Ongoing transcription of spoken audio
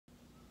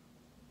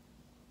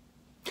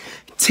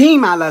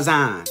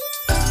TeamAlazon.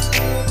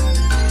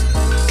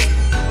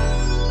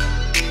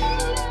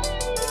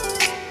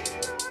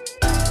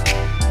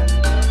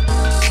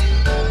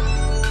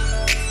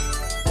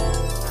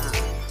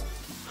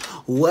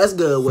 What's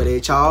good with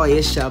it, y'all?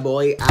 It's your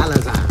boy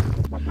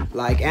ALAZON.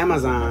 Like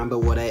Amazon, but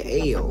with an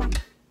L.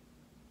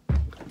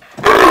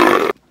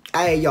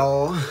 Hey,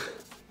 y'all.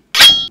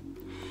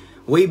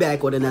 We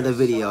back with another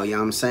video, you know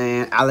what I'm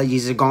saying?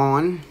 Allergies are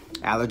gone.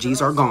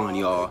 Allergies are gone,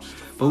 y'all.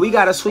 But we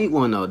got a sweet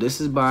one, though. This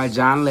is by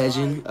John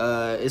Legend.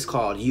 It's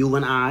called You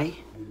and I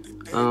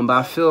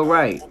by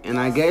Wright. And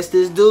I guess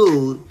this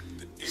dude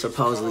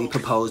supposedly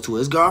proposed to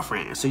his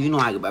girlfriend. So, you know,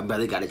 I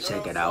brother got to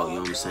check it out, you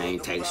know what I'm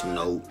saying? Take some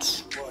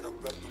notes.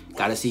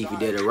 Gotta see if he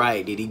did it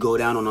right. Did he go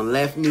down on the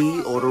left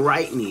knee or the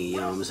right knee?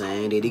 You know what I'm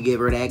saying? Did he give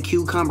her that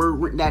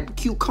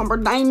cucumber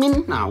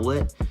diamond? Nah,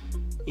 what?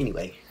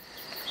 Anyway.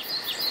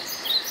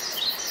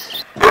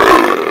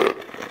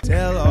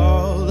 Tell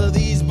all of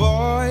these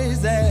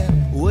boys that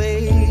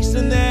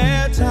wasting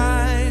their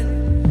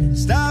time.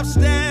 Stop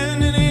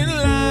standing in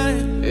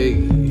line.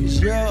 Hey. 'Cause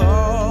you're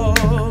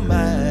all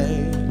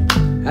mine.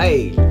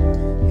 Hey.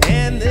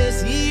 And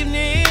this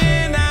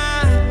evening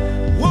I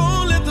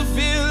won't let the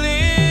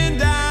feeling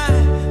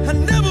die. I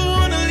never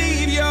want to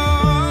leave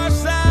your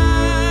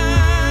side.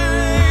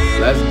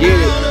 Let's get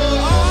it.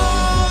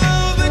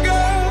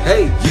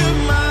 Hey. You're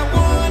my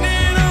one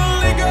and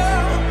only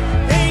girl.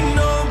 Ain't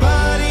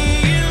nobody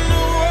in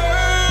the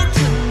world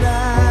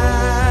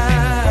tonight.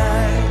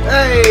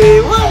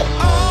 Hey, what?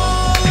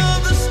 All of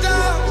the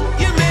stars,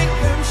 you make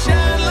them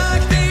shine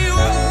like they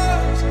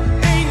was.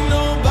 Ain't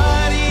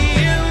nobody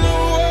in the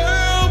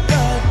world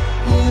but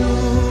you.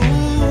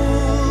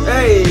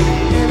 Hey.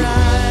 And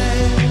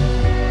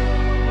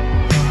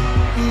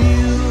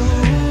you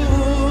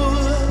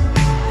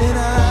and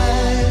I.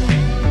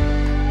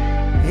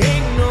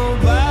 Ain't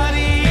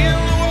nobody in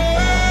the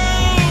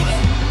world.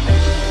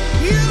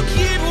 You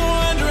keep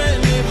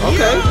wondering if Okay.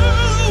 you're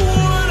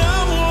what I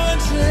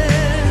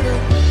wanted.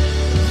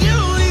 You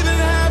don't even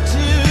have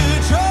to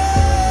try.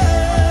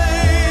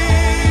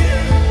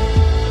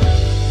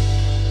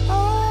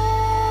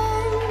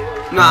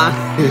 Nah.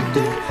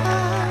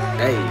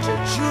 Hey.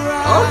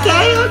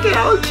 Okay,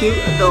 that was cute,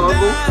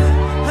 adorable.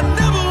 I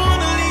never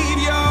wanna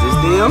leave your Is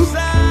this them?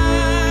 side.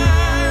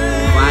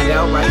 Find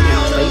out right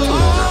now. Stay tuned.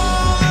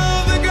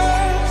 All the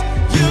girls,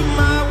 you're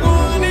my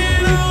one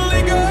and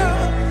only girl.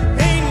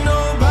 Ain't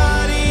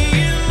nobody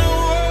in the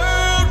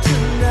world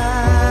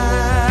tonight.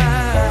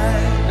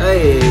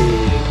 Hey.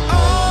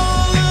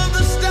 All of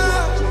the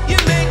stars, you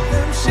make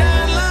them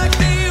shine like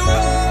they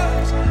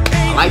was.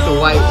 I like the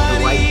white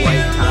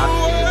top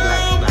and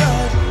the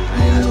black.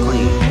 Hey, that's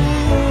clean.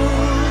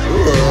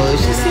 Ooh, you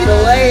should see the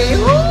way.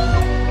 Ooh.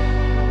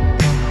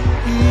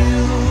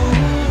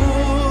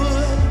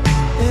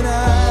 And I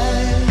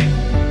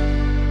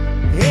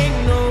ain't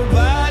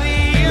nobody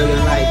in the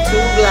Looking like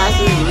 2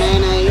 glasses of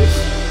mayonnaise.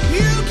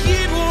 You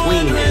keep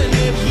wondering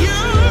if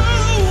you're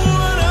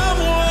what I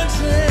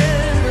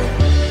wanted.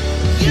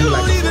 You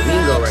like a don't even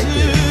flamingo have right to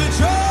there.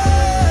 try.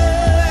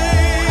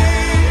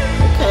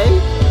 Okay.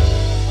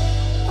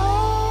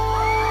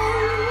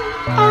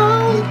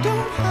 You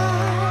don't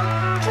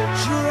have to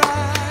try.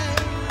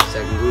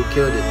 Second group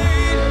killed it.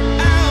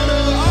 Out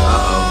of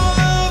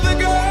all the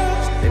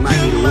girls, They might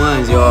be the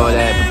ones, y'all,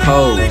 that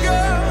proposed. ain't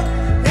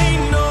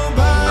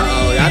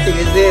nobody I think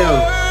it's them.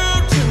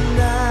 world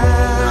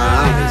tonight. Nah,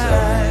 I don't think so.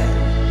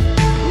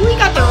 We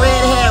got the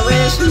red hat,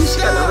 red shoes,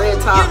 got the red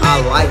top. I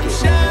like it.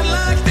 Shine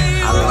like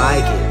they I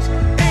like it.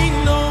 ain't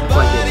It's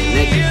like they're nobody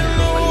naked in now.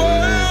 the Like,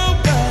 world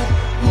but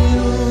you.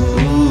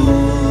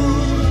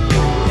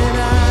 And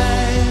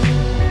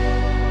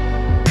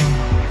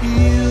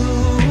you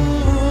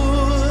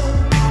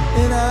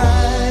and I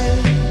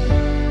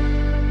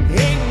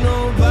ain't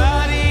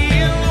nobody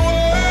in the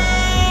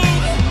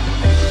world.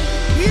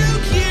 You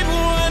keep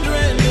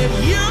wondering if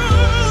you're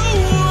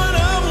what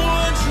I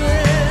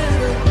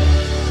wanted.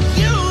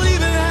 You don't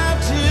even have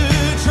to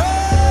try.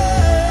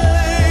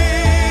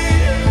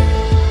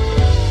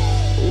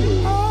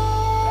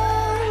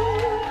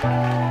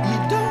 You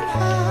don't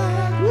have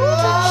to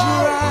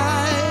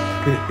try.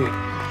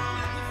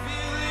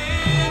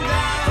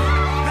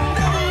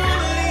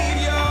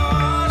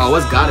 Oh,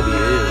 it's gotta be him.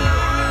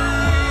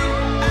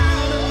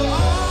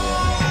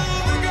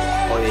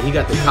 Oh yeah, he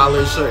got the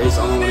collar shirt. It's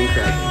on and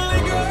cracking.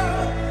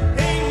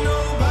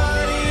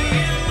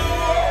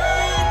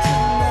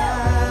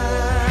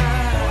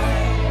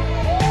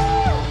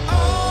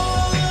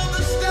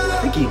 I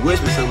think he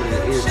whispered something in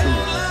his ear too.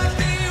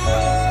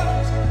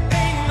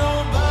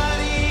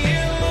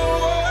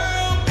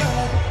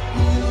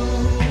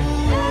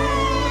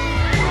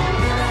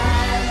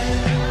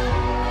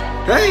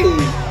 Hey!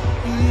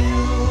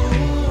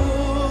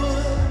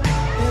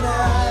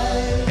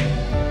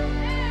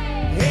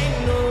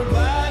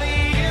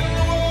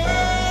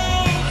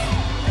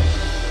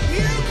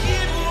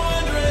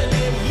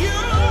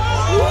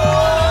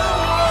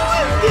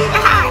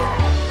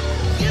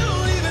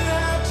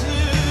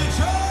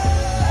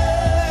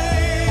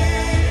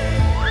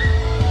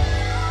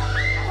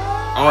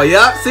 Oh,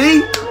 yup,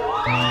 see?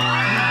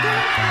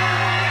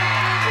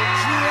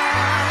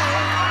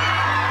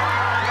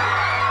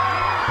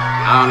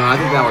 I don't know, I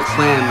think that was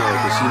planned though,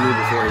 because she knew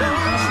before he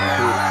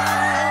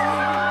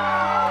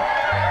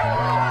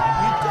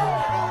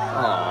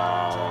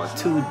oh,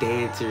 two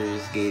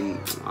dancers getting,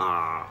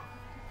 aw.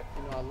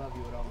 You know I love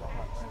you with all my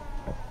heart, right?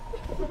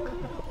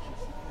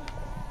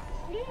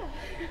 Yeah.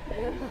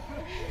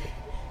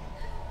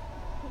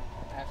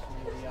 Ashley,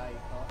 will you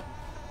eat coffee?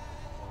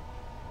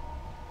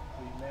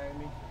 Will you marry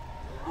me?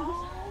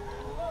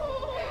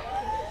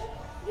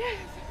 Yes.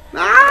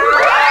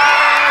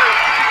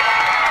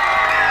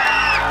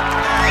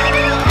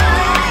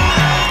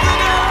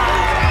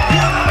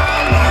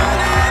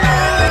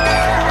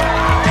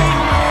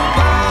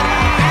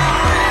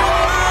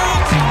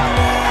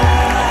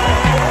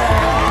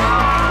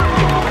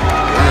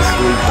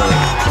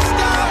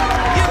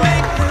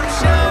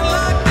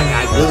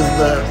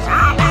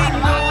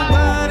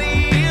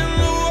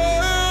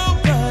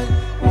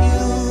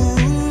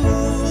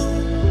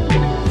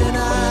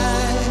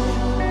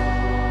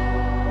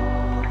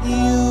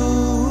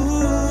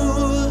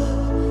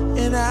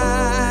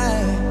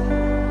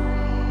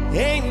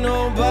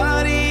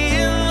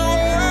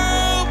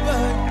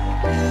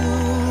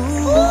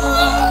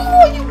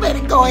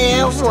 Go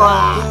ahead,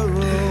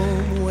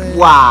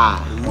 why?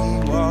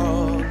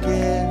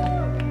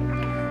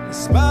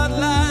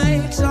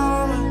 Spotlights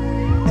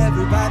on,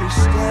 everybody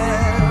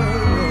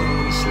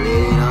staring.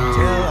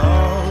 Tell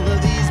all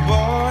of these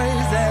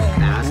boys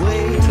that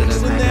wasting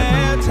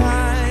their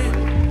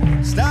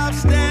time. Stop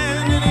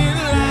standing in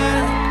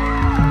line,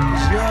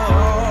 'cause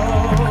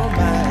you're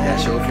mine.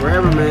 That's your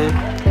forever, man.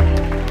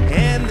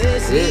 And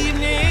this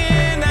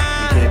evening, you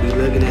can't be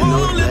looking at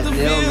no let the man.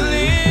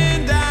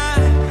 feeling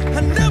die.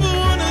 I never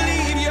wanna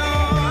leave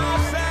your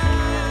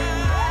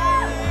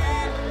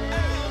side.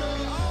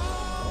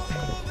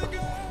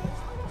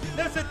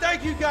 Listen,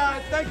 thank you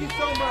guys. Thank you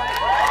so much.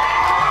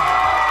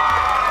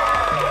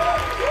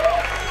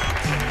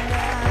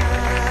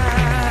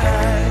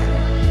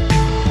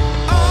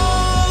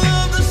 All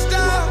of the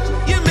stars,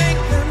 you make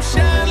them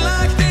shine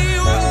like they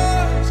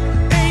was.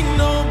 Ain't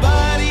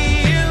nobody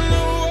in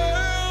the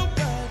world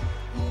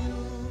but you.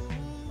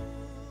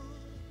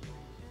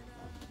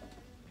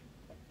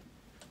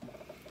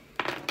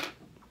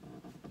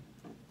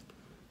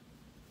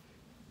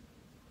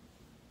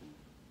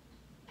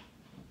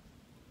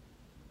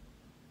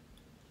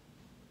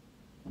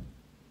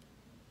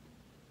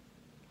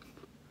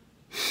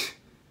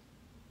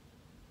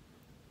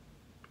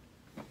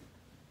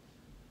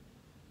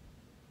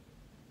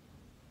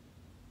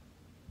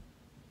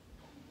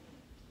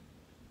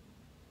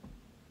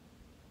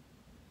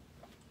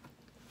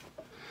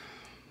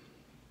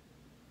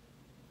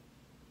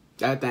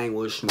 That thing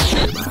was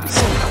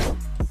smooth.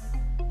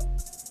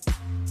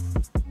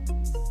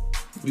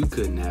 You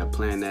couldn't have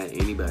planned that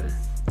any better.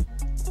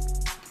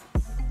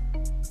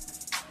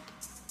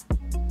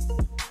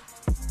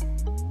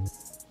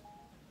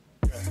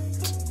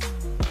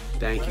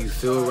 Thank you,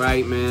 Phil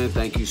Wright, man.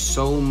 Thank you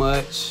so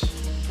much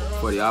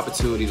for the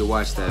opportunity to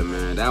watch that,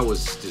 man. That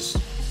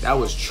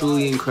was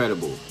truly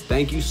incredible.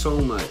 Thank you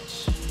so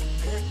much.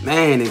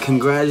 Man, and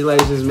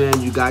congratulations,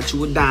 man. You got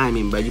you a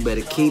diamond, but you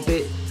better keep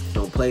it.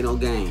 Don't play no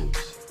games.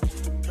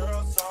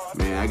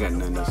 Man, I got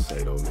nothing else to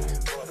say though, man.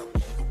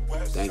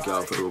 Thank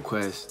y'all for the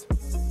request. You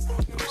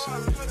know what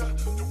I'm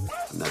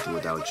saying? Nothing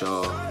without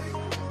y'all.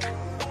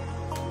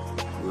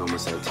 We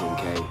almost at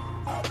 10K.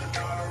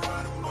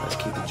 Let's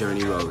keep the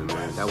journey rolling,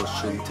 man. That was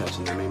truly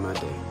touching. That made my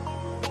day.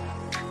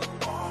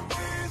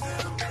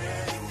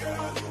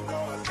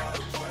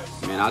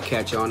 Man, I'll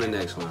catch you on the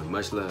next one.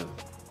 Much love.